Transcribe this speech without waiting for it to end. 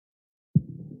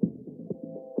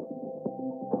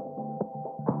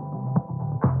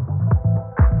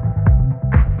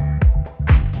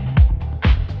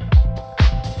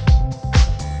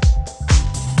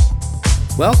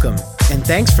Welcome, and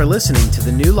thanks for listening to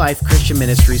the New Life Christian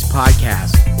Ministries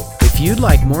podcast. If you'd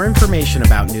like more information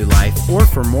about New Life or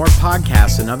for more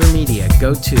podcasts and other media,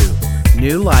 go to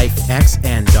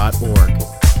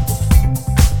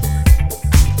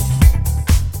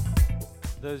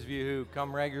newlifexn.org. Those of you who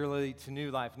come regularly to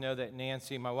New Life know that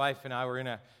Nancy, my wife, and I were in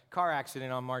a car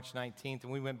accident on March 19th,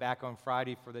 and we went back on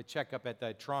Friday for the checkup at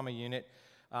the trauma unit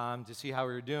to see how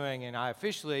we were doing, and I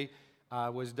officially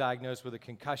was diagnosed with a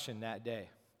concussion that day.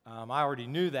 I already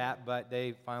knew that, but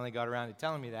they finally got around to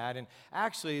telling me that. And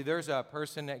actually, there's a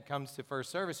person that comes to first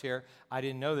service here. I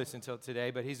didn't know this until today,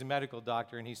 but he's a medical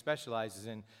doctor, and he specializes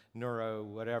in neuro,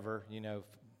 whatever,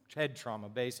 head trauma,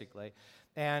 basically.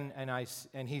 And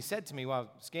he said to me, well,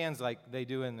 scans like they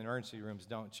do in the emergency rooms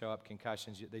don't show up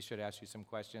concussions. They should ask you some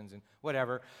questions and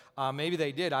whatever. Maybe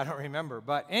they did. I don't remember.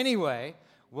 But anyway,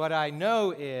 what I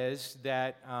know is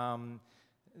that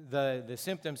the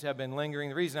symptoms have been lingering.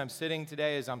 The reason I'm sitting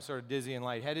today is I'm sort of dizzy and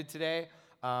lightheaded today.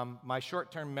 My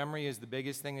short-term memory is the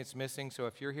biggest thing that's missing. So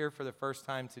if you're here for the first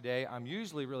time today, I'm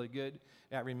usually really good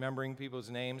at remembering people's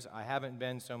names. I haven't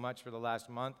been so much for the last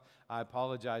month. I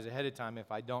apologize ahead of time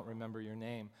if I don't remember your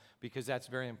name, because that's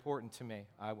very important to me.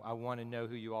 I want to know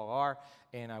who you all are,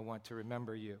 and I want to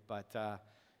remember you. But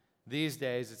these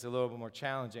days, it's a little bit more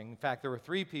challenging. In fact, there were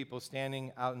 3 people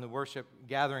standing out in the worship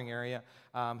gathering area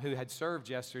who had served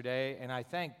yesterday, and I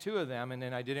thanked 2 of them, and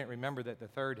then I didn't remember that the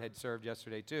 3rd had served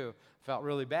yesterday too. Felt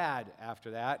really bad after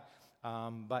that,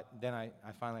 but then I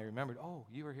finally remembered, oh,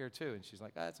 you were here too, and she's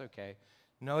like, oh, that's okay.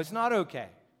 No, it's not okay.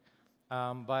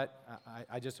 But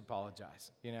I just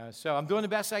apologize, So I'm doing the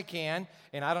best I can,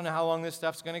 and I don't know how long this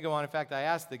stuff's going to go on. In fact, I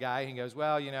asked the guy, he goes,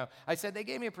 well, I said, they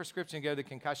gave me a prescription to go to the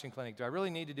concussion clinic. Do I really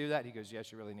need to do that? He goes,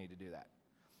 yes, you really need to do that.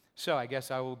 So I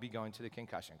guess I will be going to the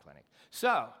concussion clinic.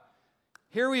 So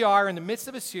here we are in the midst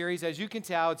of a series. As you can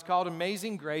tell, it's called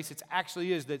Amazing Grace. It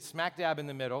actually is that smack dab in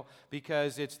the middle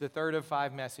because it's the 3rd of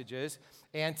 5 messages.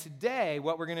 And today,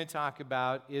 what we're going to talk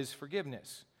about is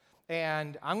forgiveness.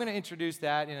 And I'm going to introduce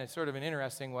that in a sort of an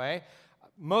interesting way.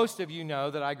 Most of you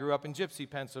know that I grew up in Gypsy,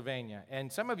 Pennsylvania.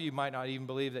 And some of you might not even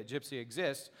believe that Gypsy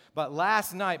exists. But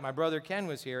last night, my brother Ken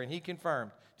was here, and he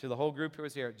confirmed to the whole group who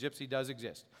was here, Gypsy does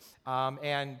exist.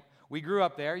 And we grew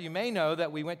up there. You may know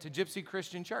that we went to Gypsy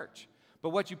Christian Church. But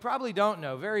what you probably don't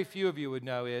know, very few of you would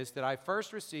know, is that I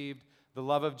first received the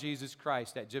love of Jesus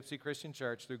Christ at Gypsy Christian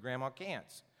Church through Grandma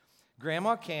Cantz.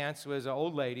 Grandma Cantz was an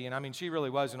old lady, and I mean, she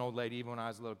really was an old lady even when I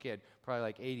was a little kid, probably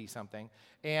like 80-something.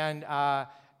 And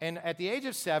at the age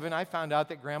of 7, I found out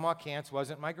that Grandma Cantz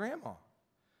wasn't my grandma.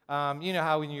 You know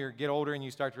how when you get older and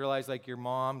you start to realize like your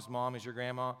mom's mom is your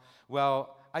grandma?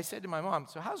 Well, I said to my mom,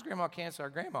 so how's Grandma Cantz our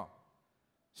grandma?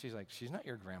 She's like, she's not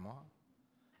your grandma.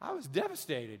 I was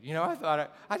devastated. I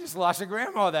thought I just lost a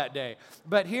grandma that day.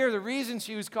 But here, the reason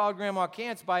she was called Grandma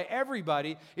Cantz by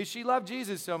everybody is she loved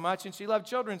Jesus so much and she loved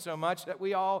children so much that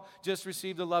we all just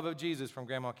received the love of Jesus from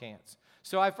Grandma Cantz.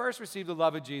 So I first received the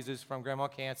love of Jesus from Grandma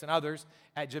Cantz and others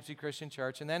at Gypsy Christian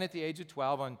Church. And then at the age of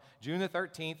 12, on June the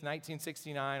 13th,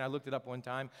 1969, I looked it up one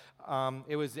time,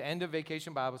 it was the end of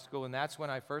Vacation Bible School, and that's when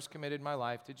I first committed my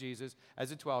life to Jesus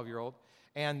as a 12-year-old.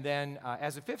 And then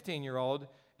as a 15-year-old,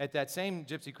 at that same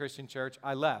Gypsy Christian Church,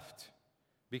 I left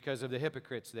because of the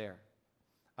hypocrites there.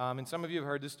 And some of you have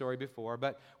heard this story before,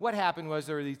 but what happened was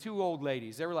there were these 2 old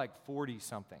ladies. They were like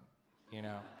 40-something,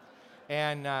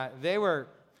 And they were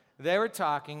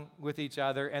talking with each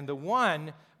other, and the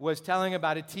one was telling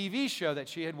about a TV show that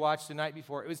she had watched the night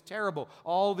before. It was terrible.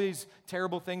 All these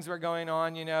terrible things were going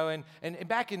on, and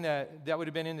back in that would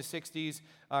have been in the 60s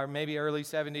or maybe early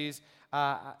 70s,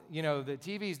 the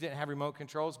TVs didn't have remote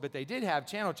controls, but they did have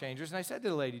channel changers. And I said to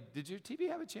the lady, did your TV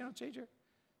have a channel changer?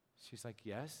 She's like,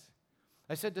 yes.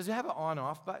 I said, does it have an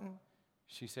on-off button?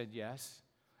 She said, yes.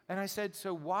 And I said,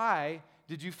 so why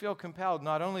did you feel compelled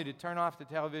not only to turn off the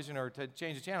television or to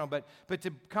change the channel, but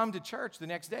to come to church the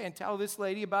next day and tell this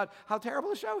lady about how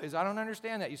terrible the show is? I don't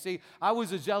understand that. You see, I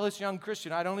was a zealous young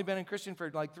Christian. I'd only been a Christian for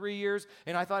like 3 years,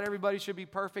 and I thought everybody should be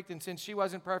perfect, and since she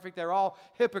wasn't perfect, they're all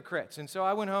hypocrites. And so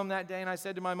I went home that day, and I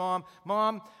said to my mom,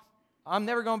 Mom, I'm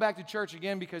never going back to church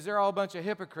again because they're all a bunch of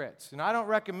hypocrites. And I don't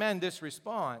recommend this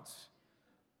response,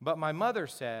 but my mother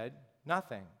said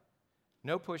nothing.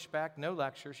 No pushback, no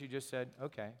lecture. She just said,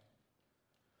 okay.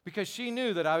 Because she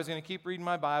knew that I was going to keep reading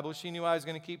my Bible. She knew I was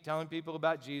going to keep telling people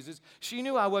about Jesus. She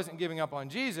knew I wasn't giving up on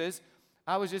Jesus.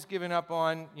 I was just giving up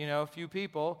on, a few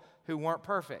people who weren't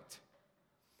perfect.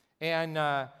 And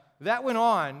that went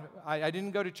on. I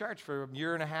didn't go to church for a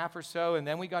year and a half or so, and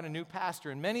then we got a new pastor.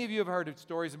 And many of you have heard of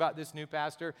stories about this new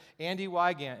pastor, Andy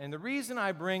Wygant. And the reason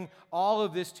I bring all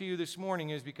of this to you this morning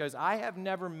is because I have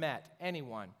never met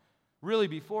anyone, really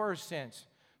before or since,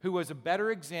 who was a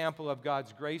better example of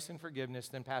God's grace and forgiveness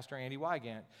than Pastor Andy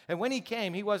Wygant. And when he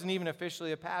came, he wasn't even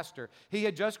officially a pastor. He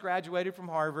had just graduated from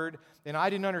Harvard, and I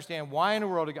didn't understand why in the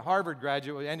world a Harvard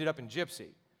graduate ended up in Gypsy.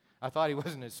 I thought he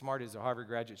wasn't as smart as a Harvard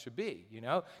graduate should be,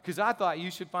 because I thought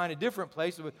you should find a different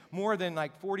place with more than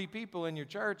like 40 people in your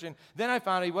church. And then I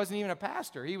found out he wasn't even a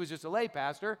pastor. He was just a lay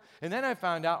pastor. And then I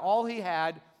found out all he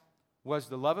had was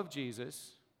the love of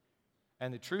Jesus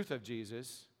and the truth of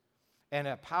Jesus and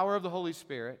a power of the Holy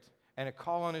Spirit and a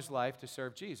call on his life to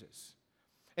serve Jesus.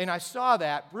 And I saw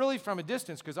that really from a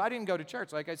distance because I didn't go to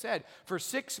church. Like I said, for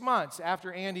 6 months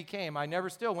after Andy came, I never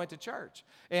still went to church.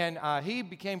 And he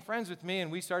became friends with me,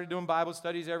 and we started doing Bible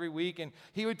studies every week. And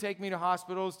he would take me to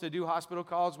hospitals to do hospital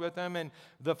calls with him. And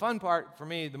the fun part for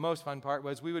me, the most fun part,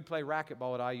 was we would play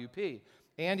racquetball at IUP.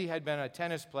 Andy had been a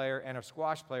tennis player and a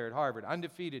squash player at Harvard,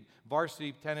 undefeated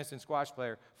varsity tennis and squash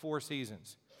player 4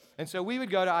 seasons. And so we would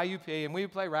go to IUP, and we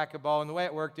would play racquetball, and the way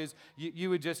it worked is you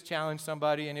would just challenge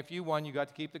somebody, and if you won, you got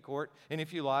to keep the court, and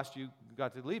if you lost, you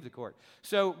got to leave the court.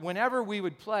 So whenever we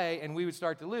would play and we would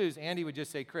start to lose, Andy would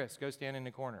just say, "Chris, go stand in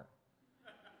the corner."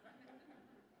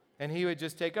 And he would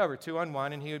just take over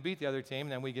 2-on-1, and he would beat the other team,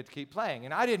 and then we get to keep playing.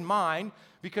 And I didn't mind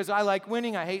because I like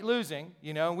winning. I hate losing.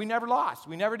 We never lost.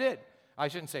 We never did. I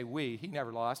shouldn't say we. He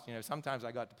never lost. Sometimes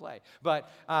I got to play. But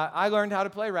I learned how to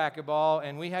play racquetball,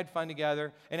 and we had fun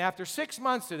together. And after 6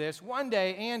 months of this, one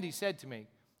day Andy said to me,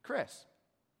 "Chris,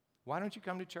 why don't you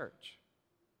come to church?"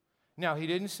 Now, he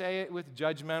didn't say it with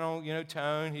judgmental,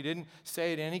 tone. He didn't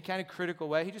say it in any kind of critical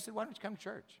way. He just said, "Why don't you come to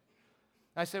church?"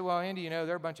 I said, "Well, Andy, there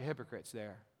are a bunch of hypocrites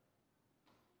there."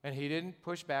 And he didn't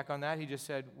push back on that. He just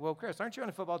said, "Well, Chris, aren't you on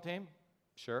the football team?"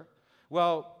 "Sure."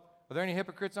 "Well, are there any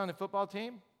hypocrites on the football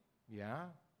team?" "Yeah."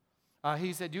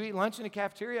 He said, "Do you eat lunch in the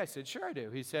cafeteria?" I said, "Sure I do."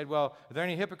 He said, "Well, are there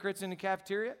any hypocrites in the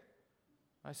cafeteria?"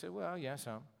 I said, "Well, yeah,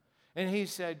 some." And he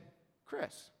said,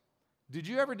 "Chris, did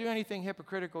you ever do anything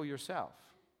hypocritical yourself?"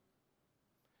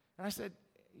 And I said,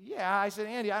 "Yeah." I said,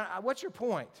 "Andy, what's your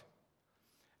point?"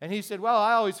 And he said, "Well,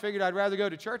 I always figured I'd rather go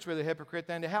to church with a hypocrite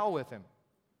than to hell with him."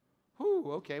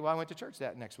 Whew, okay, well, I went to church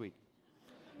that next week.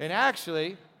 And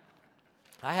actually,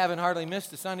 I haven't hardly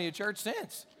missed a Sunday at church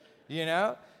since,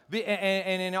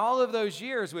 And in all of those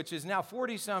years, which is now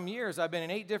 40-some years, I've been in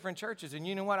 8 different churches. And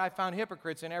you know what? I found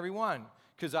hypocrites in every one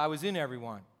because I was in every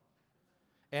one.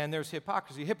 And there's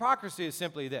hypocrisy. Hypocrisy is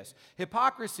simply this.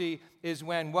 Hypocrisy is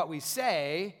when what we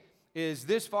say is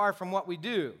this far from what we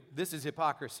do. This is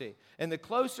hypocrisy. And the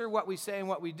closer what we say and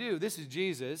what we do, this is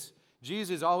Jesus.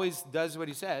 Jesus always does what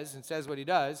he says and says what he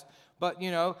does. But,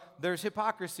 there's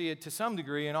hypocrisy to some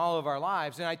degree in all of our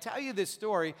lives. And I tell you this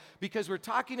story because we're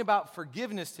talking about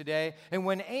forgiveness today. And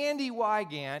when Andy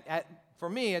Wygant, for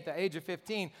me at the age of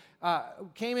 15,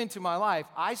 came into my life,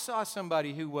 I saw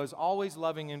somebody who was always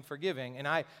loving and forgiving. And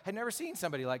I had never seen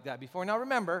somebody like that before. Now,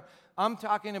 remember, I'm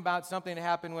talking about something that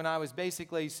happened when I was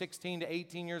basically 16 to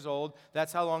 18 years old.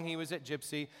 That's how long he was at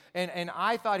Gypsy. And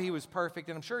I thought he was perfect,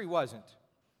 and I'm sure he wasn't.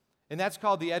 And that's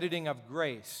called the editing of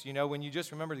grace, when you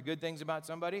just remember the good things about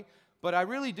somebody. But I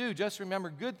really do just remember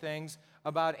good things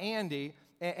about Andy.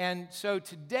 And so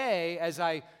today, as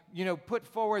I, put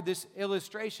forward this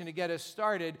illustration to get us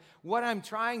started, what I'm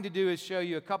trying to do is show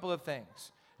you a couple of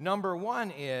things. Number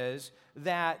one is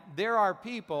that there are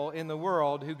people in the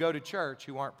world who go to church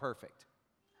who aren't perfect.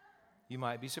 You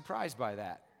might be surprised by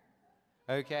that,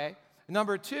 okay?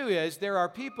 Number two is there are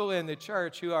people in the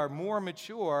church who are more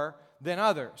mature than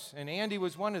others. And Andy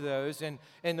was one of those. And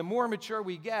the more mature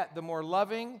we get, the more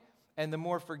loving and the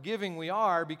more forgiving we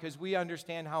are because we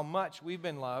understand how much we've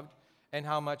been loved and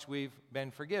how much we've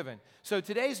been forgiven. So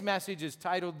today's message is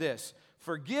titled this,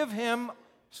 "Forgive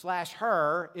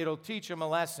him/her, it'll teach him a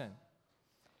lesson."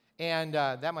 And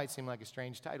that might seem like a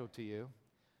strange title to you.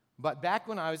 But back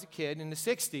when I was a kid in the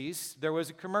 60s, there was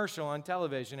a commercial on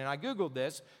television. And I Googled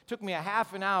this. It took me a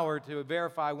half an hour to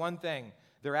verify one thing.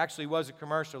 There actually was a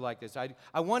commercial like this.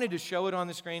 I wanted to show it on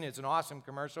the screen. It's an awesome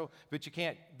commercial, but you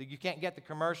can't get the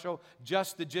commercial,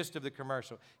 just the gist of the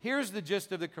commercial. Here's the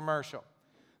gist of the commercial.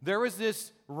 There was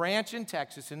this ranch in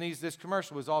Texas, and this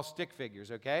commercial was all stick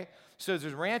figures, okay? So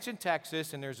there's a ranch in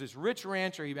Texas, and there's this rich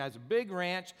rancher. He has a big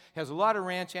ranch, has a lot of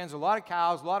ranch hands, a lot of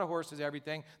cows, a lot of horses,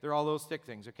 everything. They're all little stick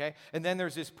things, okay? And then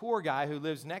there's this poor guy who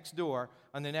lives next door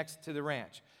next to the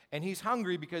ranch. And he's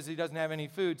hungry because he doesn't have any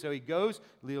food. So he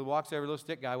walks over, little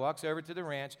stick guy, walks over to the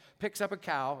ranch, picks up a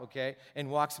cow, okay, and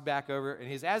walks back over.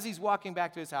 And as he's walking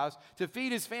back to his house to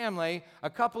feed his family,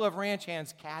 a couple of ranch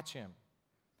hands catch him.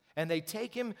 And they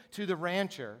take him to the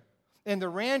rancher. And the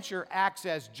rancher acts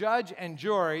as judge and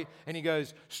jury. And he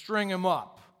goes, "String him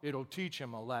up. It'll teach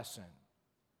him a lesson."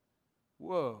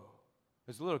 Whoa.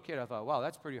 As a little kid, I thought, wow,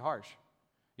 that's pretty harsh.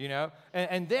 you know?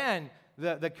 And then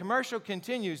the commercial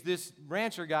continues. This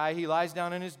rancher guy, he lies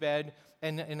down in his bed,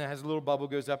 and it has a little bubble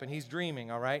goes up, and he's dreaming,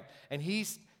 all right? And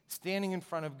he's standing in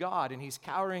front of God, and he's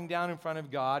cowering down in front of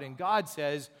God, and God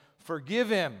says, forgive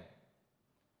him.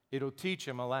 It'll teach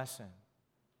him a lesson.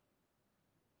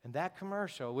 And that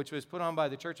commercial, which was put on by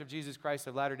the Church of Jesus Christ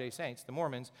of Latter-day Saints, the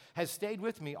Mormons, has stayed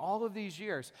with me all of these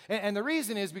years. And the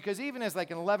reason is because even as like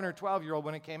an 11 or 12-year-old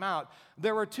when it came out,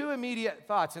 there were two immediate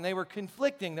thoughts, and they were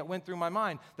conflicting that went through my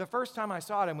mind. The first time I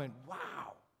saw it, I went,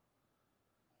 wow,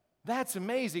 that's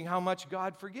amazing how much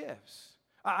God forgives.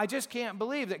 I just can't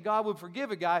believe that God would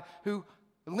forgive a guy who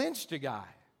lynched a guy.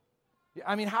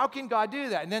 I mean, how can God do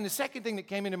that? And then the second thing that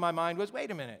came into my mind was,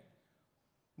 wait a minute,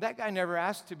 that guy never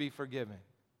asked to be forgiven.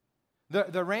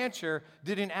 The rancher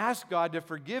didn't ask God to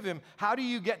forgive him. How do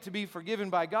you get to be forgiven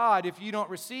by God if you don't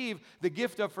receive the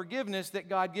gift of forgiveness that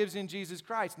God gives in Jesus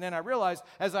Christ? And then I realized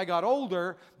as I got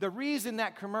older, the reason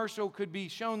that commercial could be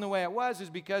shown the way it was is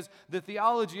because the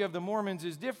theology of the Mormons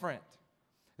is different.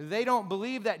 They don't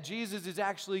believe that Jesus is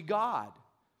actually God,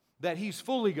 that he's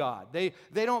fully God. They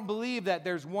don't believe that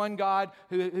there's one God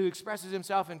who expresses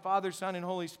himself in Father, Son, and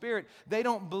Holy Spirit. They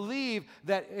don't believe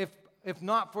that if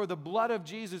not for the blood of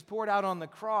Jesus poured out on the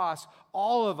cross,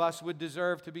 all of us would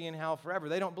deserve to be in hell forever.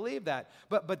 They don't believe that.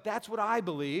 But that's what I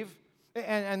believe.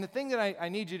 And the thing that I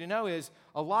need you to know is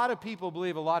a lot of people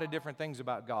believe a lot of different things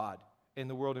about God in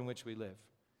the world in which we live.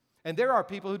 And there are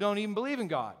people who don't even believe in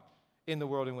God in the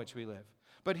world in which we live.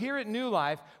 But here at New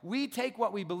Life, we take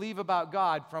what we believe about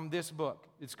God from this book.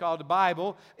 It's called the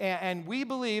Bible, and we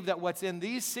believe that what's in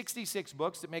these 66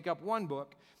 books that make up one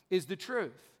book is the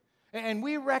truth. And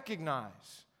we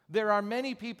recognize there are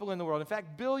many people in the world, in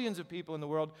fact, billions of people in the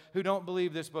world, who don't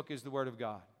believe this book is the Word of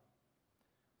God.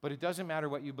 But it doesn't matter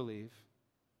what you believe.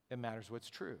 It matters what's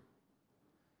true.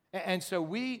 And so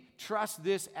we trust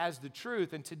this as the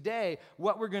truth. And today,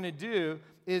 what we're going to do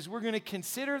is we're going to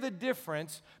consider the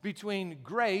difference between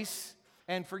grace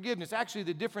and forgiveness. Actually,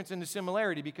 the difference and the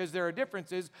similarity, because there are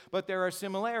differences, but there are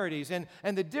similarities. And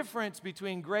the difference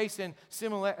between grace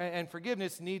and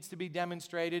forgiveness needs to be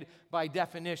demonstrated by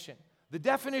definition. The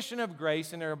definition of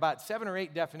grace, and there are about 7 or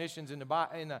 8 definitions in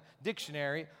the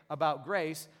dictionary about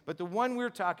grace, but the one we're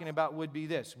talking about would be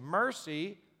this: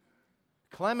 mercy,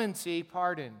 clemency,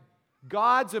 pardon.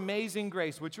 God's amazing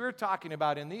grace, which we're talking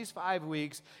about in these 5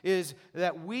 weeks, is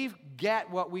that we get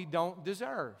what we don't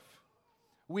deserve.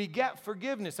 We get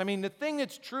forgiveness. I mean, the thing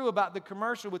that's true about the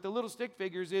commercial with the little stick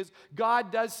figures is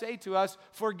God does say to us,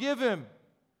 forgive him,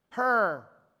 her.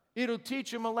 It'll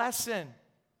teach him a lesson.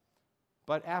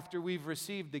 But after we've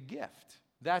received the gift,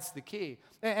 that's the key.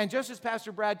 And just as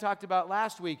Pastor Brad talked about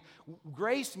last week,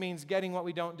 grace means getting what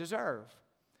we don't deserve.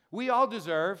 We all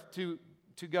deserve to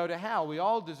go to hell. We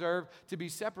all deserve to be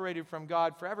separated from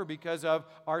God forever because of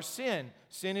our sin.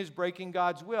 Sin is breaking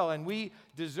God's will, and we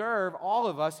deserve, all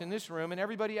of us in this room and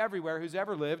everybody everywhere who's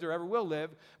ever lived or ever will live,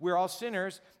 we're all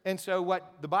sinners. And so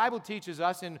what the Bible teaches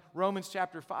us in Romans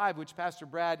chapter 5, which Pastor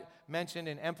Brad mentioned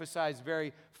and emphasized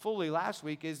very fully last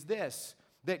week, is this: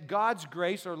 that God's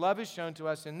grace or love is shown to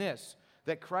us in this,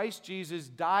 that Christ Jesus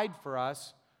died for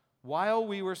us while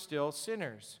we were still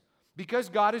sinners. Because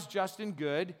God is just and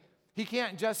good, he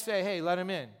can't just say, hey, let him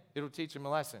in. It'll teach him a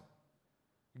lesson.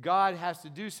 God has to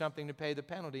do something to pay the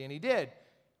penalty, and he did.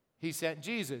 He sent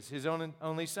Jesus, his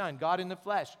only son, God in the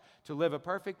flesh, to live a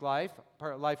perfect life,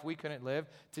 a life we couldn't live,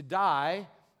 to die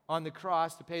on the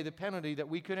cross to pay the penalty that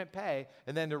we couldn't pay,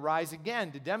 and then to rise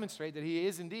again to demonstrate that he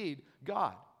is indeed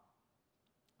God.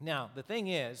 Now, the thing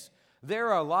is, there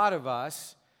are a lot of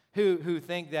us who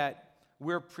think that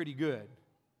we're pretty good.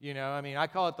 You know, I mean, I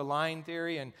call it the line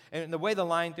theory, and the way the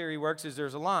line theory works is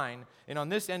there's a line, and on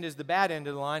this end is the bad end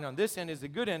of the line, on this end is the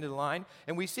good end of the line,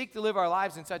 and we seek to live our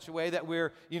lives in such a way that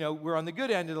we're on the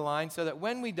good end of the line, so that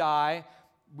when we die,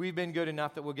 we've been good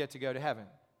enough that we'll get to go to heaven.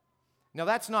 Now,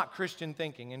 that's not Christian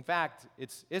thinking. In fact,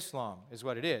 it's Islam is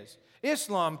what it is.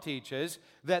 Islam teaches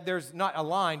that there's not a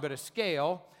line, but a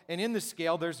scale, and in the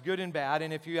scale, there's good and bad,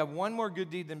 and if you have one more good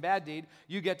deed than bad deed,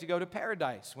 you get to go to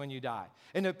paradise when you die.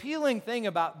 And the appealing thing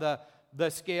about the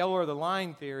scale or the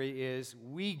line theory is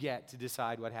we get to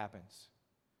decide what happens.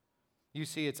 You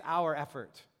see, it's our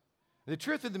effort. The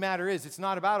truth of the matter is it's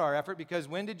not about our effort, because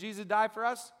when did Jesus die for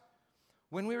us?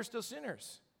 When we were still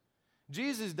sinners.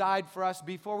 Jesus died for us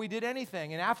before we did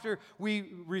anything, and after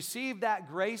we received that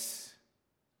grace,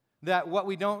 that what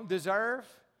we don't deserve,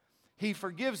 he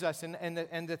forgives us.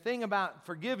 And the thing about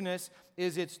forgiveness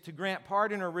is it's to grant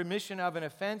pardon or remission of an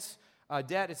offense,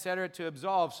 debt, etc., to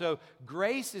absolve. So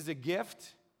grace is a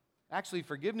gift. Actually,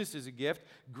 forgiveness is a gift.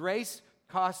 Grace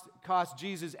cost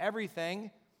Jesus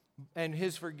everything, and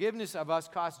his forgiveness of us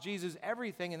cost Jesus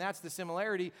everything, and that's the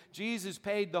similarity. Jesus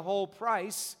paid the whole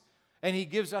price, and he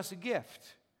gives us a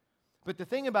gift. But the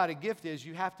thing about a gift is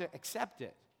you have to accept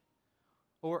it,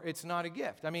 or it's not a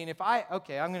gift. I mean, I'm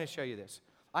going to show you this.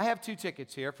 I have 2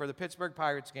 tickets here for the Pittsburgh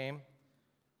Pirates game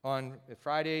on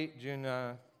Friday, June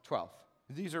 12th.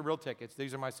 These are real tickets.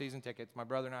 These are my season tickets. My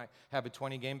brother and I have a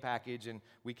 20-game package, and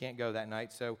we can't go that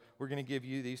night, so we're going to give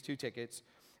you these 2 tickets.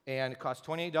 And it costs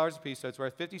 $28 a piece, so it's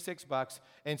worth $56.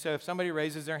 And so if somebody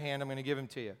raises their hand, I'm going to give them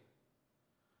to you.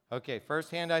 Okay,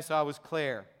 first hand I saw was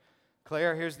Claire.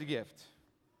 Claire, here's the gift.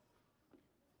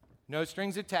 No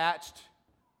strings attached.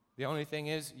 The only thing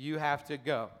is you have to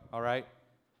go, all right?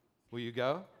 Will you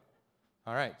go?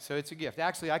 All right, so it's a gift.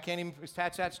 Actually, I can't even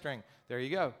attach that string. There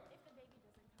you go.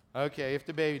 Okay, if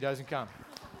the baby doesn't come.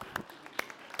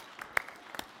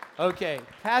 Okay,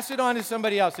 pass it on to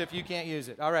somebody else if you can't use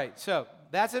it. All right, so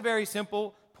that's a very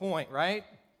simple point, right?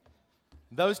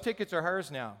 Those tickets are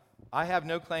hers now. I have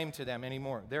no claim to them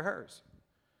anymore. They're hers.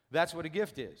 That's what a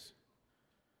gift is.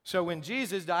 So when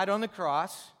Jesus died on the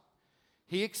cross,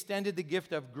 he extended the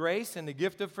gift of grace and the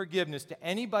gift of forgiveness to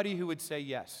anybody who would say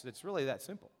yes. It's really that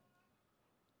simple.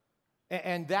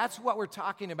 And that's what we're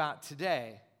talking about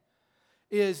today,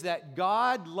 is that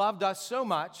God loved us so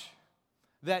much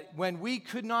that when we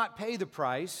could not pay the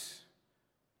price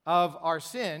of our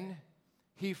sin,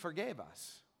 he forgave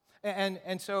us.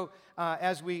 And so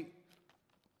as we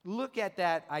look at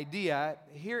that idea,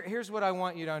 here's what I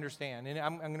want you to understand. And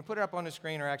I'm going to put it up on the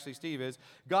screen, or actually Steve is.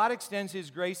 God extends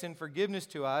his grace and forgiveness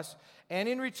to us, and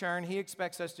in return, he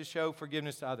expects us to show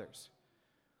forgiveness to others.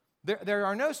 There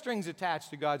are no strings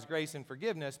attached to God's grace and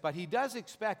forgiveness, but he does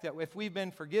expect that if we've been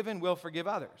forgiven, we'll forgive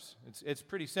others. It's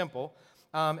pretty simple.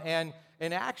 And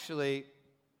actually,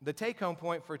 the take-home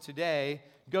point for today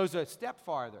goes a step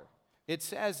farther. It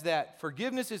says that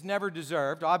forgiveness is never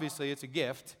deserved. Obviously, it's a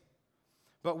gift.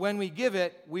 But when we give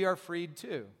it, we are freed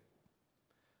too.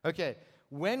 Okay,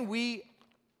 when we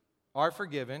are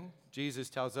forgiven, Jesus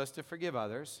tells us to forgive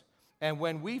others. And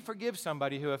when we forgive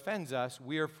somebody who offends us,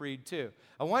 we are freed too.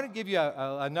 I want to give you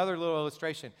another little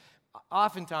illustration.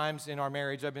 Oftentimes in our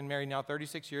marriage, I've been married now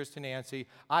 36 years to Nancy,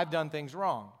 I've done things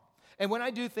wrong. And when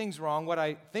I do things wrong, what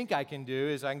I think I can do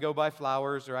is I can go buy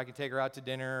flowers, or I can take her out to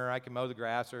dinner, or I can mow the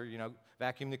grass, or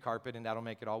vacuum the carpet, and that'll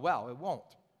make it all well. It won't.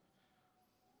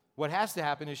 What has to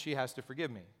happen is she has to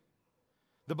forgive me.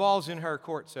 The ball's in her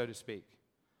court, so to speak.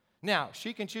 Now,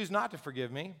 she can choose not to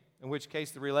forgive me, in which case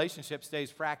the relationship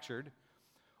stays fractured,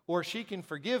 or she can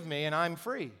forgive me and I'm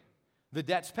free. The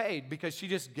debt's paid because she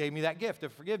just gave me that gift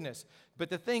of forgiveness. But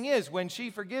the thing is, when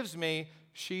she forgives me,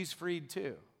 she's freed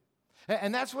too.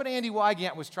 And that's what Andy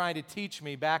Wygant was trying to teach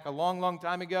me back a long, long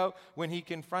time ago when he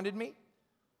confronted me,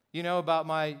 about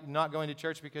my not going to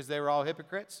church because they were all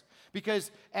hypocrites.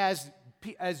 Because as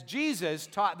Jesus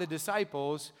taught the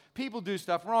disciples, people do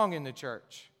stuff wrong in the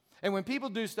church. And when people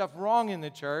do stuff wrong in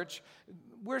the church,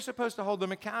 we're supposed to hold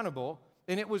them accountable.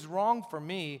 And it was wrong for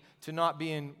me to not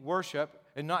be in worship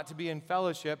and not to be in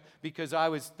fellowship because I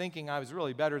was thinking I was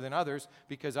really better than others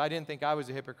because I didn't think I was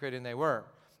a hypocrite and they were.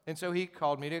 And so he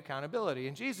called me to accountability.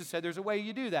 And Jesus said there's a way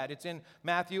you do that. It's in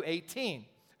Matthew 18.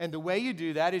 And the way you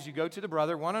do that is you go to the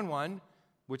brother one-on-one,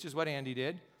 which is what Andy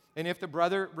did. And if the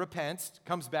brother repents,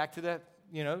 comes back to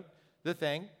the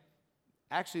thing,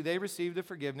 actually they receive the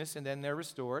forgiveness and then they're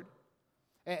restored.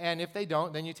 And if they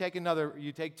don't, then you take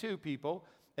 2 people.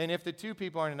 And if the 2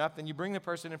 people aren't enough, then you bring the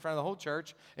person in front of the whole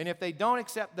church. And if they don't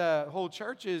accept the whole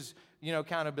church's,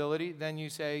 accountability, then you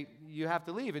say you have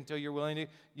to leave until you're willing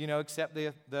to, accept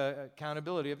the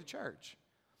accountability of the church.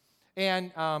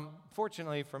 And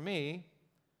fortunately for me,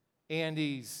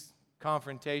 Andy's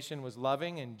confrontation was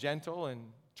loving and gentle and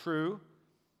true.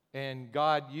 And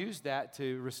God used that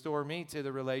to restore me to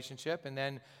the relationship. And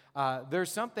then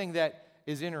there's something that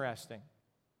is interesting.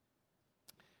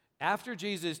 After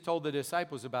Jesus told the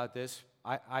disciples about this,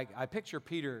 I picture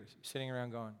Peter sitting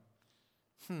around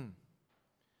going,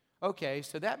 okay,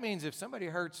 so that means if somebody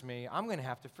hurts me, I'm going to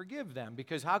have to forgive them,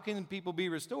 because how can people be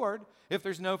restored if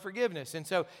there's no forgiveness? And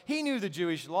so he knew the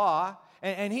Jewish law,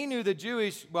 and he knew the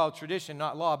Jewish, tradition,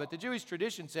 not law, but the Jewish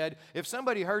tradition said if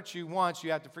somebody hurts you once,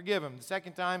 you have to forgive them. The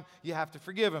second time, you have to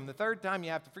forgive them. The third time, you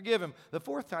have to forgive them. The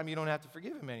fourth time, you don't have to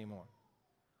forgive them anymore.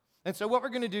 And so what we're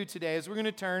going to do today is we're going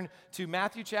to turn to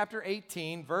Matthew chapter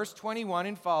 18, verse 21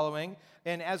 and following.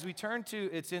 And as we turn to,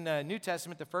 it's in the New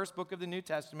Testament, the first book of the New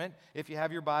Testament. If you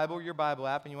have your Bible or your Bible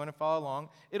app and you want to follow along,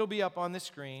 it'll be up on the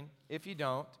screen if you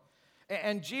don't.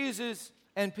 And Jesus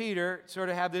and Peter sort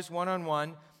of have this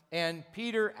one-on-one, and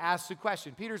Peter asks a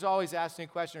question. Peter's always asking a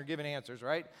question or giving answers,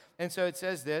 right? And so it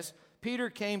says this, Peter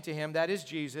came to him, that is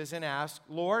Jesus, and asked,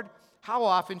 Lord, how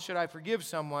often should I forgive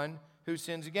someone who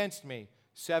sins against me?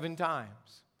 7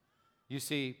 times. You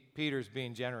see, Peter's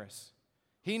being generous.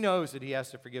 He knows that he has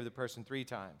to forgive the person 3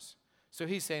 times. So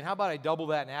he's saying, how about I double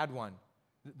that and add 1?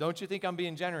 Don't you think I'm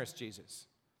being generous, Jesus?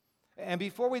 And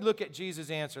before we look at Jesus'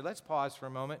 answer, let's pause for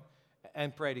a moment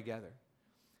and pray together.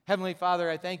 Heavenly Father,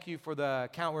 I thank you for the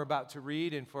account we're about to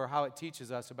read and for how it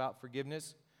teaches us about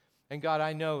forgiveness. And God,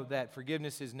 I know that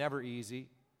forgiveness is never easy,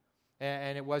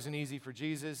 and it wasn't easy for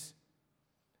Jesus.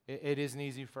 It isn't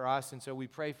easy for us, and so we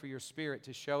pray for your Spirit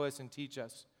to show us and teach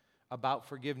us about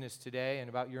forgiveness today and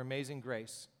about your amazing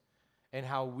grace and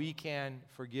how we can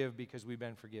forgive because we've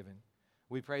been forgiven.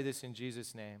 We pray this in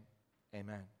Jesus' name.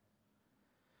 Amen.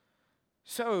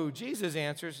 So Jesus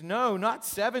answers, no, not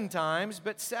 7 times,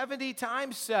 but 70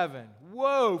 times 7.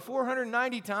 Whoa,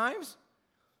 490 times?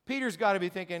 Peter's got to be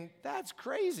thinking, that's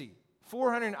crazy.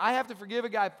 I have to forgive a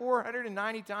guy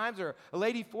 490 times or a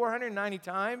lady 490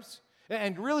 times?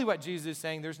 And really what Jesus is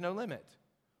saying, there's no limit.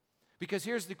 Because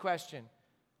here's the question.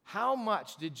 How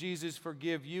much did Jesus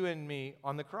forgive you and me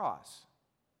on the cross?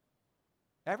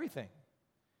 Everything.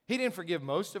 He didn't forgive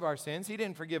most of our sins. He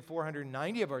didn't forgive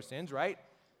 490 of our sins, right?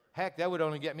 Heck, that would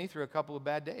only get me through a couple of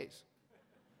bad days.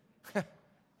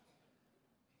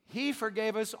 He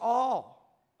forgave us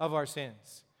all of our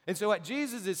sins. And so what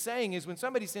Jesus is saying is when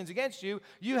somebody sins against you,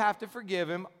 you have to forgive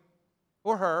him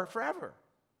or her forever.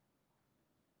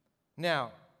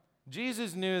 Now,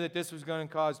 Jesus knew that this was going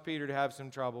to cause Peter to have some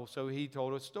trouble, so he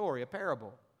told a story, a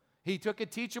parable. He took a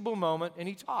teachable moment and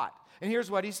he taught. And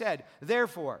here's what he said.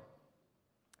 Therefore,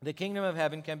 the kingdom of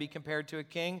heaven can be compared to a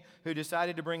king who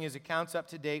decided to bring his accounts up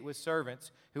to date with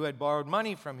servants who had borrowed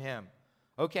money from him.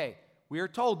 Okay, we are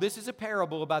told this is a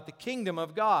parable about the kingdom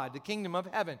of God, the kingdom of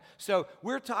heaven. So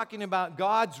we're talking about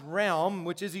God's realm,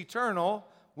 which is eternal,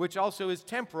 which also is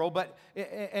temporal.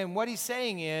 And what he's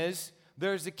saying is,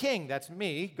 there's a king, that's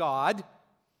me, God,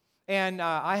 and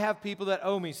I have people that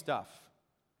owe me stuff.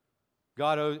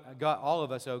 God, all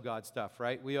of us owe God stuff,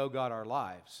 right? We owe God our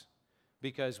lives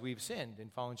because we've sinned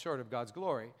and fallen short of God's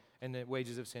glory, and the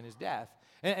wages of sin is death.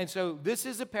 And so this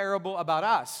is a parable about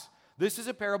us. This is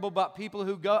a parable about people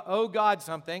who owe God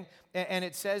something, and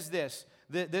it says this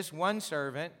one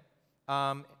servant,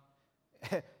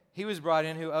 he was brought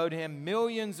in who owed him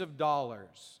millions of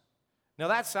dollars. Now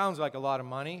that sounds like a lot of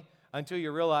money, until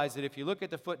you realize that if you look at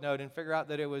the footnote and figure out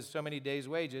that it was so many days'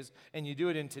 wages, and you do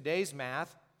it in today's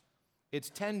math, it's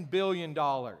 $10 billion.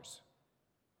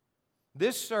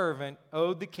 This servant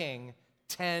owed the king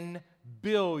 $10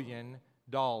 billion.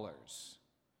 All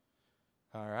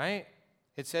right?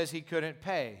 It says he couldn't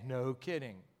pay. No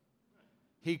kidding.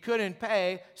 He couldn't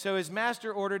pay, so his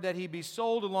master ordered that he be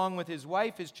sold along with his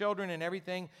wife, his children, and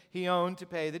everything he owned to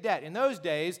pay the debt. In those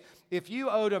days, if you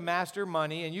owed a master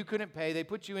money and you couldn't pay, they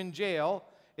put you in jail.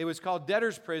 It was called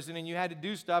debtor's prison, and you had to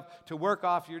do stuff to work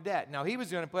off your debt. Now, he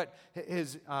was going to put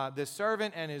the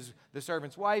servant and the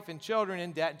servant's wife and children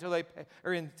in debt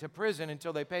into prison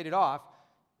until they paid it off.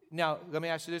 Now, let me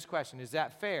ask you this question. Is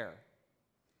that fair?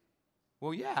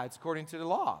 Well, yeah, it's according to the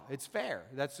law. It's fair.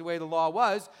 That's the way the law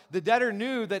was. The debtor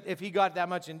knew that if he got that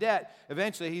much in debt,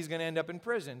 eventually he's going to end up in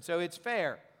prison. So it's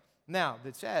fair. Now,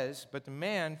 it says, but the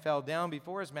man fell down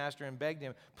before his master and begged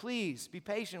him, please be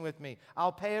patient with me.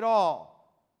 I'll pay it all.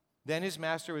 Then his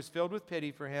master was filled with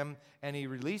pity for him, and he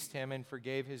released him and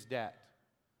forgave his debt.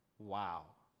 Wow.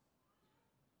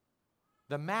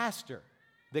 The master,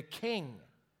 the king,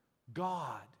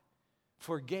 God,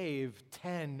 forgave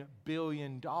 $10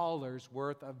 billion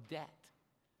worth of debt.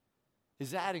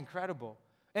 Is that incredible?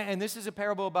 And this is a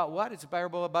parable about what? It's a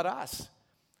parable about us.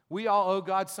 We all owe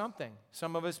God something.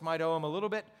 Some of us might owe him a little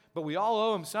bit, but we all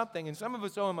owe him something, and some of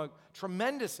us owe him a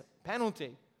tremendous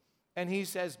penalty. And he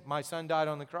says, my son died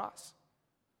on the cross.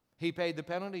 He paid the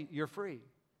penalty. You're free.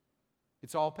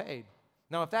 It's all paid.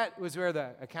 Now, if that was where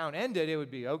the account ended, it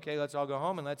would be, okay, let's all go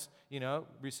home and let's,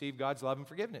 receive God's love and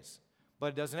forgiveness. But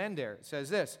it doesn't end there. It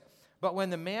says this, but when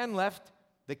the man left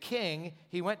the king,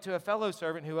 he went to a fellow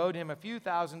servant who owed him a few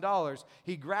 $1,000s.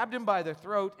 He grabbed him by the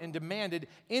throat and demanded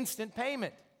instant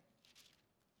payment.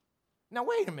 Now,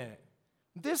 wait a minute.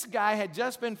 This guy had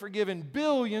just been forgiven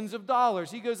billions of dollars.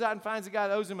 He goes out and finds a guy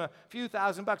that owes him a few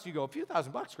 $1,000s. You go, a few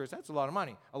 $1,000s, Chris, that's a lot of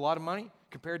money. A lot of money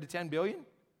compared to $10 billion?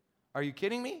 Are you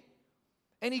kidding me?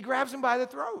 And he grabs him by the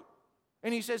throat.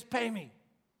 And he says, pay me.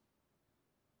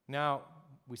 Now,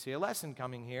 we see a lesson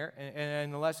coming here,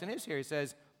 and the lesson is here. He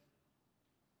says,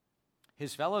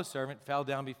 his fellow servant fell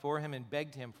down before him and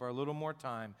begged him for a little more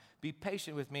time. Be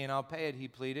patient with me and I'll pay it, he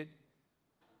pleaded.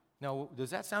 Now,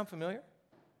 does that sound familiar?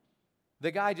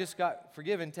 The guy just got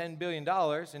forgiven $10 billion,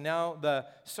 and now the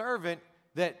servant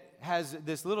that has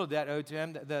this little debt owed to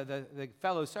him, the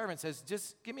fellow servant says,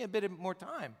 just give me a bit more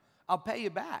time. I'll pay you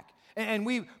back. And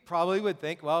we probably would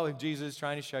think, well, if Jesus is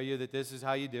trying to show you that this is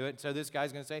how you do it, so this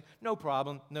guy's going to say, no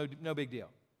problem, no big deal.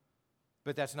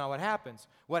 But that's not what happens.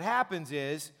 What happens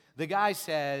is the guy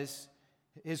says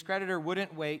his creditor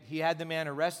wouldn't wait. He had the man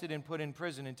arrested and put in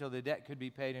prison until the debt could be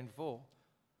paid in full.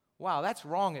 Wow, that's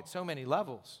wrong at so many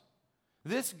levels.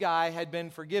 This guy had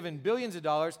been forgiven billions of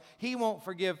dollars. He won't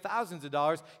forgive thousands of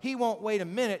dollars. He won't wait a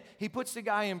minute. He puts the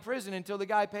guy in prison until the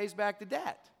guy pays back the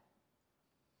debt.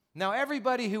 Now,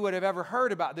 everybody who would have ever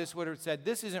heard about this would have said,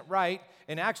 this isn't right.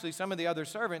 And actually, some of the other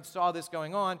servants saw this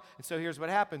going on. And so here's what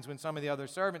happens. When some of the other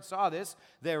servants saw this,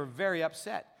 they were very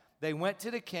upset. They went to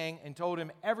the king and told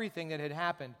him everything that had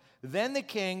happened. Then the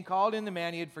king called in the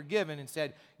man he had forgiven and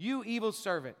said, you evil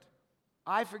servant,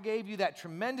 I forgave you that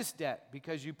tremendous debt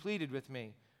because you pleaded with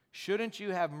me. Shouldn't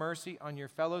you have mercy on your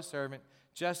fellow servant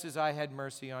just as I had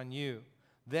mercy on you?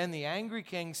 Then the angry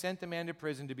king sent the man to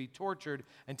prison to be tortured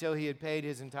until he had paid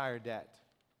his entire debt.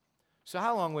 So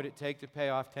how long would it take to pay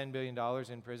off $10 billion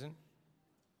in prison?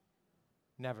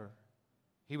 Never.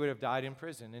 He would have died in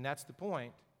prison, and that's the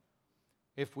point.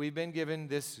 If we've been given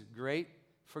this great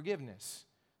forgiveness,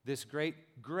 this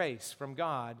great grace from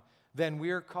God, then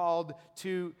we're called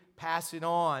to pass it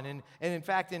on. And in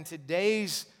fact, in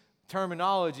today's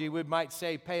terminology, we might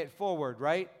say pay it forward,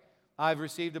 right? I've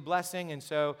received a blessing, and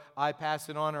so I pass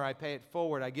it on or I pay it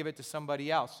forward. I give it to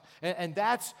somebody else. And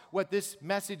that's what this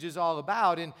message is all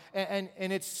about. And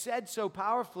it's said so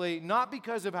powerfully, not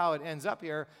because of how it ends up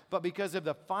here, but because of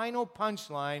the final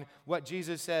punchline, what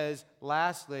Jesus says,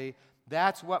 lastly,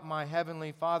 that's what my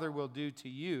heavenly Father will do to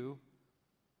you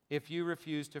if you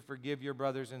refuse to forgive your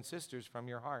brothers and sisters from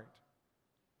your heart.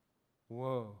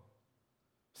 Whoa.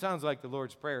 Sounds like the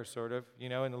Lord's Prayer, sort of. You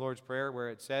know, in the Lord's Prayer where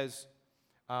it says,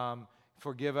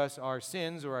 forgive us our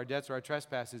sins or our debts or our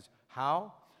trespasses.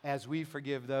 How? As we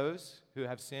forgive those who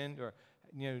have sinned or,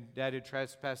 that have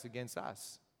trespassed against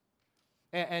us.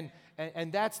 And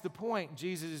that's the point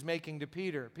Jesus is making to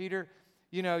Peter. Peter,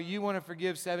 you want to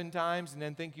forgive 7 times and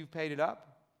then think you've paid it up?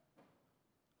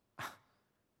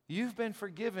 You've been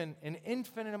forgiven an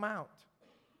infinite amount.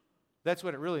 That's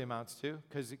what it really amounts to,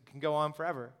 because it can go on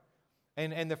forever.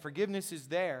 And the forgiveness is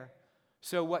there.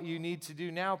 So what you need to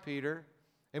do now, Peter,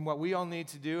 and what we all need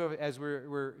to do as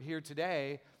we're here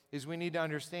today, is we need to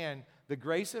understand the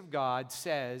grace of God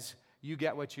says you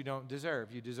get what you don't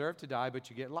deserve. You deserve to die, but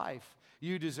you get life.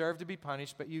 You deserve to be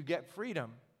punished, but you get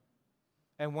freedom.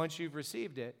 And once you've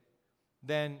received it,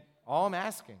 then all I'm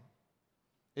asking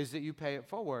is that you pay it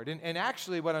forward. And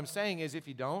actually what I'm saying is if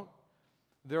you don't,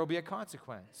 there will be a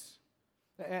consequence.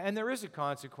 And there is a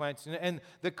consequence. And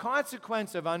the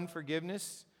consequence of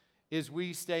unforgiveness is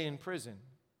we stay in prison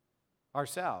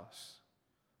ourselves.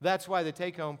 That's why the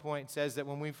take-home point says that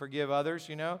when we forgive others,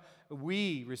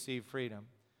 we receive freedom.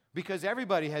 Because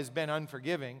everybody has been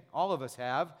unforgiving. All of us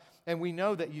have. And we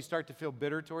know that you start to feel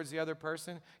bitter towards the other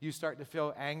person. You start to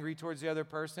feel angry towards the other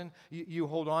person. You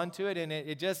hold on to it, and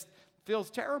it just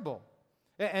feels terrible.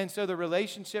 And so the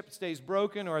relationship stays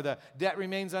broken or the debt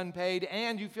remains unpaid,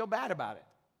 and you feel bad about it.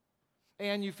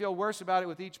 And you feel worse about it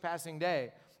with each passing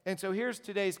day. And so here's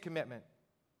today's commitment.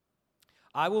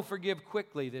 I will forgive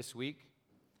quickly this week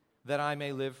that I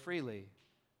may live freely.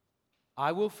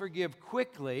 I will forgive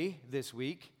quickly this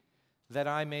week that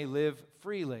I may live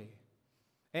freely.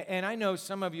 And I know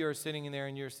some of you are sitting in there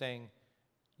and you're saying,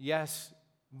 yes,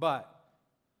 but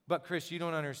Chris, you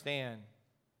don't understand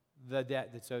the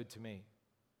debt that's owed to me.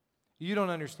 You don't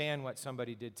understand what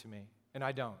somebody did to me, and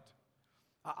I don't.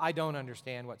 I don't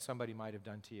understand what somebody might have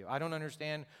done to you. I don't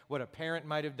understand what a parent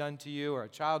might have done to you, or a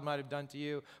child might have done to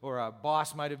you, or a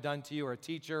boss might have done to you, or a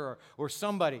teacher, or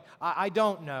somebody. I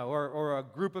don't know, or a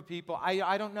group of people.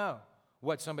 I don't know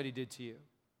what somebody did to you.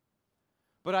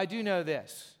 But I do know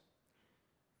this.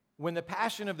 When The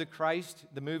Passion of the Christ,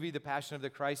 the movie The Passion of the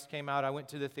Christ came out, I went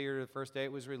to the theater the first day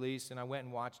it was released, and I went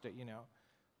and watched it,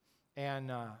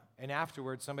 And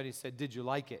afterwards, somebody said, did you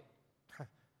like it? I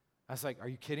was like, are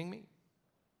you kidding me?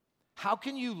 How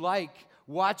can you like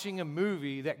watching a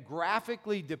movie that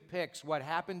graphically depicts what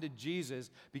happened to Jesus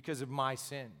because of my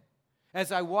sin?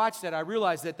 As I watched that, I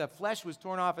realized that the flesh was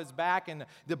torn off his back and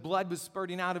the blood was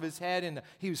spurting out of his head and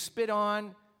he was spit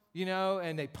on,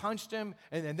 and they punched him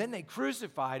and then they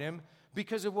crucified him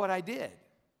because of what I did.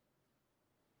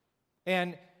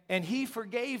 And he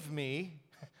forgave me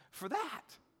for that.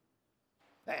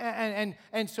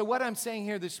 And so what I'm saying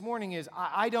here this morning is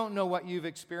I don't know what you've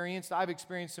experienced. I've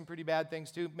experienced some pretty bad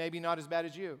things too, maybe not as bad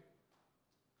as you.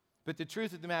 But the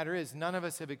truth of the matter is, none of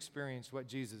us have experienced what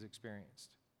Jesus experienced.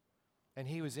 And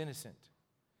he was innocent.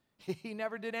 He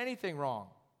never did anything wrong.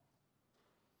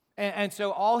 And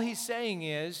so all he's saying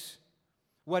is,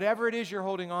 whatever it is you're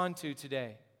holding on to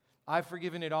today, I've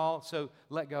forgiven it all, so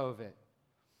let go of it.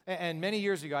 And many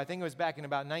years ago, I think it was back in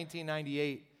about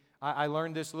 1998, I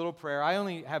learned this little prayer. I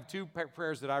only have two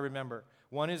prayers that I remember.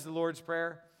 One is the Lord's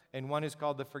Prayer, and one is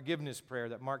called the Forgiveness Prayer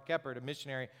that Mark Keppert, a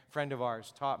missionary friend of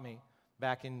ours, taught me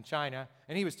back in China.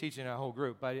 And he was teaching a whole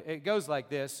group. But it goes like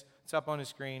this. It's up on the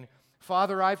screen.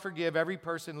 Father, I forgive every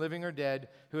person, living or dead,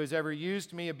 who has ever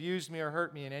used me, abused me, or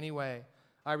hurt me in any way.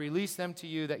 I release them to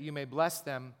you that you may bless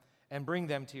them and bring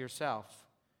them to yourself.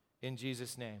 In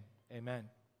Jesus' name, amen.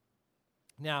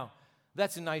 Now,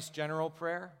 that's a nice general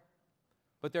prayer,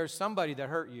 but there's somebody that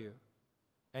hurt you,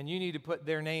 and you need to put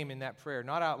their name in that prayer.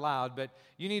 Not out loud, but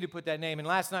you need to put that name. And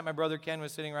last night, my brother Ken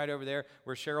was sitting right over there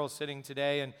where Cheryl's sitting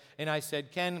today, and I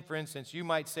said, Ken, for instance, you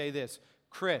might say this,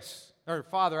 Chris, or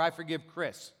Father, I forgive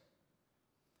Chris,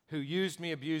 who used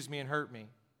me, abused me, and hurt me.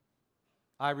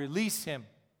 I release him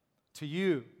to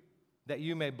you that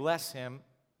you may bless him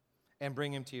and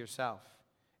bring him to yourself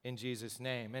in Jesus'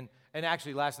 name. And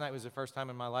actually, last night was the first time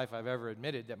in my life I've ever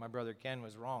admitted that my brother Ken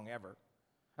was wrong ever.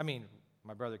 I mean,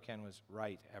 my brother Ken was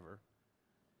right ever.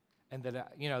 And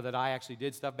that, that I actually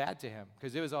did stuff bad to him,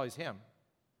 because it was always him.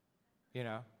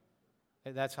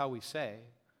 That's how we say.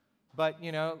 But,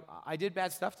 I did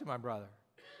bad stuff to my brother.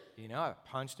 I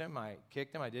punched him, I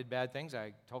kicked him, I did bad things,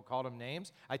 I called him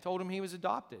names. I told him he was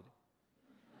adopted.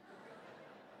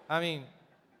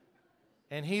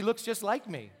 And he looks just like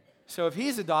me. So if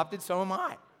he's adopted, so am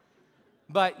I.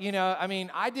 But,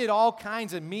 I did all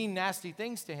kinds of mean, nasty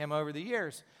things to him over the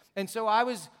years. And so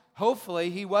hopefully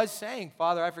he was saying,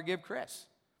 Father, I forgive Chris.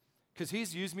 Because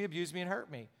he's used me, abused me, and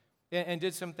hurt me. And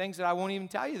did some things that I won't even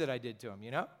tell you that I did to him,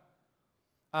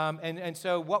 And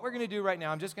so what we're going to do right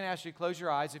now, I'm just going to ask you to close your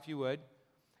eyes if you would.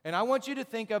 And I want you to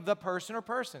think of the person or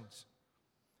persons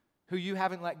who you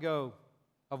haven't let go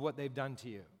of what they've done to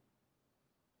you.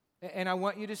 And I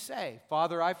want you to say,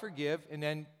 Father, I forgive, and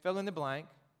then fill in the blank,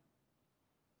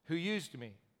 who used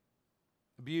me,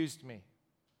 abused me,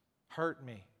 hurt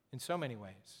me in so many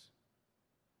ways.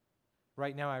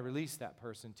 Right now I release that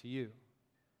person to you,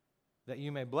 that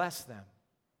you may bless them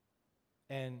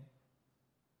and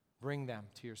bring them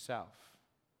to yourself.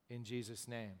 In Jesus'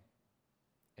 name,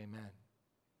 amen.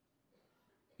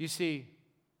 You see,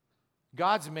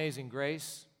 God's amazing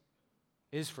grace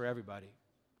is for everybody.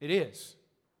 It is.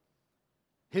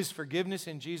 His forgiveness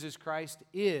in Jesus Christ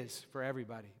is for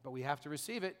everybody, but we have to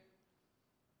receive it.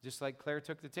 Just like Claire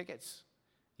took the tickets.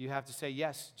 You have to say,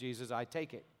 yes, Jesus, I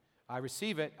take it. I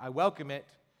receive it. I welcome it.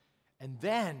 And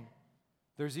then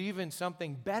there's even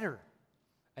something better,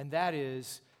 and that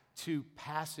is to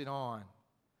pass it on.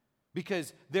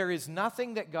 Because there is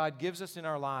nothing that God gives us in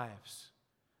our lives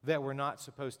that we're not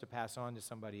supposed to pass on to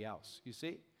somebody else. You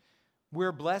see?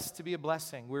 We're blessed to be a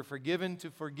blessing. We're forgiven to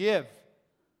forgive.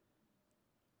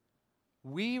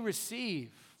 We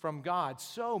receive from God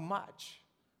so much,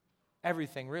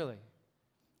 everything really.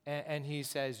 And he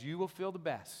says, you will feel the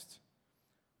best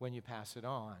when you pass it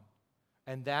on.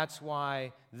 And that's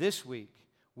why this week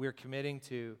we're committing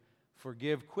to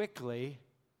forgive quickly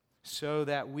so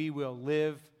that we will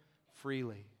live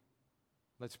freely.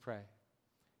 Let's pray.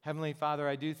 Heavenly Father,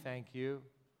 I do thank you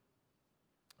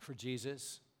for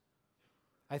Jesus.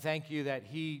 I thank you that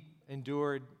he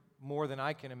endured more than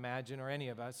I can imagine, or any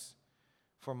of us,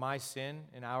 for my sin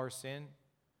and our sin.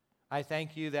 I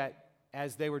thank you that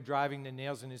as they were driving the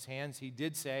nails in his hands, he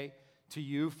did say to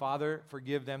you, Father,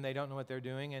 forgive them, they don't know what they're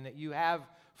doing, and that you have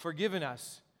forgiven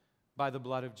us by the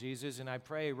blood of Jesus. And I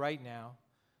pray right now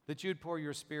that you'd pour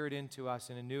your Spirit into us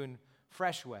in a new and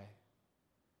fresh way.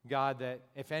 God, that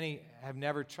if any have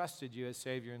never trusted you as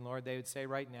Savior and Lord, they would say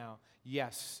right now,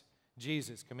 yes,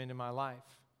 Jesus, come into my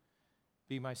life.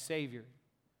 Be my Savior.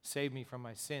 Save me from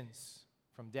my sins,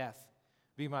 from death.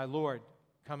 Be my Lord.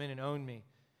 Come in and own me.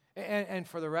 And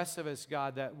for the rest of us,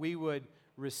 God, that we would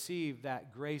receive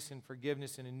that grace and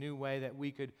forgiveness in a new way, that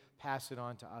we could pass it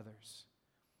on to others.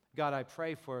 God, I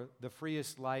pray for the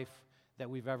freest life that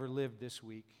we've ever lived this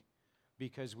week,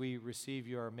 because we receive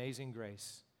your amazing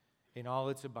grace in all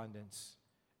its abundance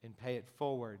and pay it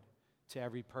forward to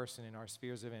every person in our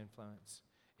spheres of influence.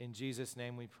 In Jesus'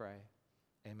 name we pray.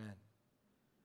 Amen.